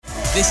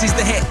This is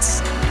the hits.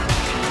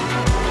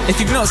 If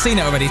you've not seen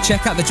it already,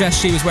 check out the dress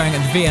she was wearing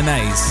at the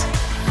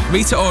VMAs.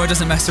 Rita Ora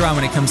doesn't mess around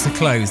when it comes to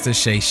clothes, does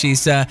she?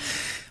 She's, half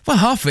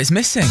of it's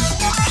missing.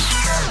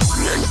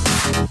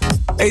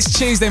 It's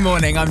Tuesday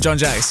morning, I'm John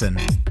Jackson.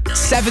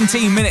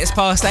 17 minutes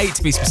past 8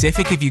 to be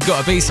specific, if you've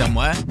got to be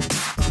somewhere.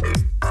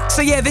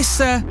 So yeah,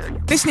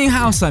 this new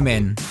house I'm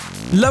in,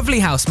 lovely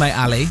housemate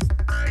Ali,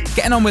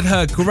 getting on with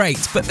her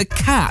great, but the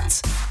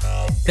cat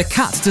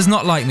does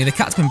not like me. The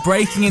cat's been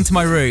breaking into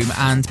my room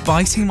and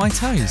biting my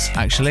toes,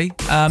 actually.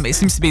 It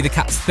seems to be the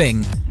cat's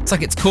thing. It's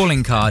like its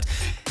calling card.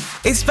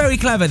 It's very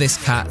clever,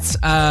 this cat.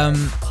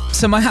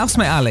 So my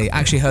housemate Ali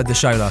actually heard the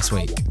show last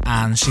week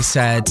and she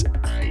said,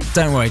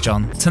 don't worry,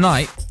 John,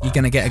 tonight you're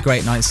going to get a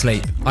great night's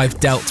sleep. I've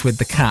dealt with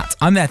the cat.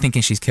 I'm there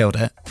thinking she's killed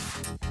it.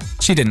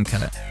 She didn't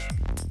kill it.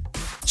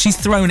 She's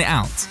thrown it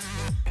out.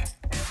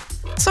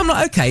 So I'm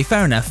like, okay,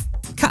 fair enough.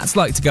 Cats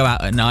like to go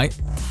out at night.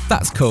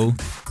 That's cool.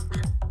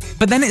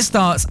 But then it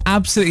starts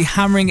absolutely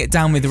hammering it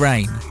down with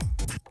rain.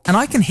 And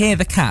I can hear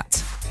the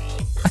cat,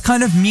 a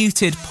kind of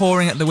muted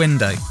pawing at the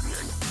window,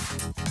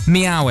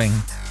 meowing,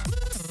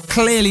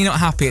 clearly not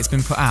happy it's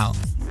been put out.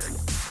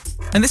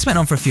 And this went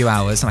on for a few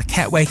hours and I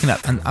kept waking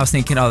up and I was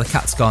thinking, oh, the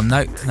cat's gone.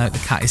 No,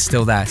 the cat is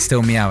still there,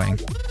 still meowing.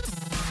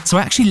 So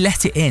I actually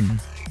let it in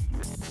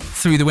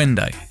through the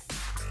window.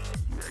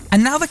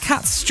 And now the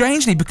cat's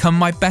strangely become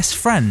my best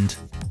friend.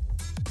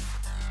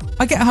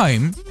 I get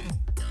home,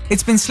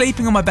 it's been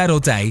sleeping on my bed all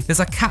day, there's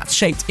a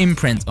cat-shaped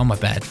imprint on my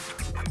bed.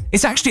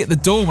 It's actually at the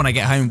door when I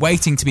get home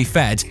waiting to be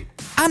fed,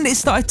 and it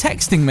started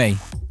texting me.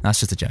 That's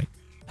just a joke.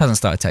 It hasn't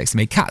started texting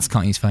me, cats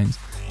can't use phones.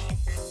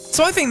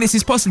 So I think this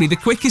is possibly the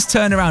quickest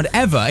turnaround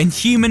ever in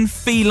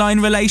human-feline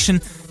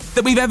relation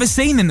that we've ever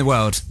seen in the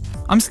world.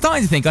 I'm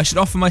starting to think I should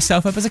offer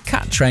myself up as a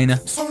cat trainer.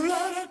 So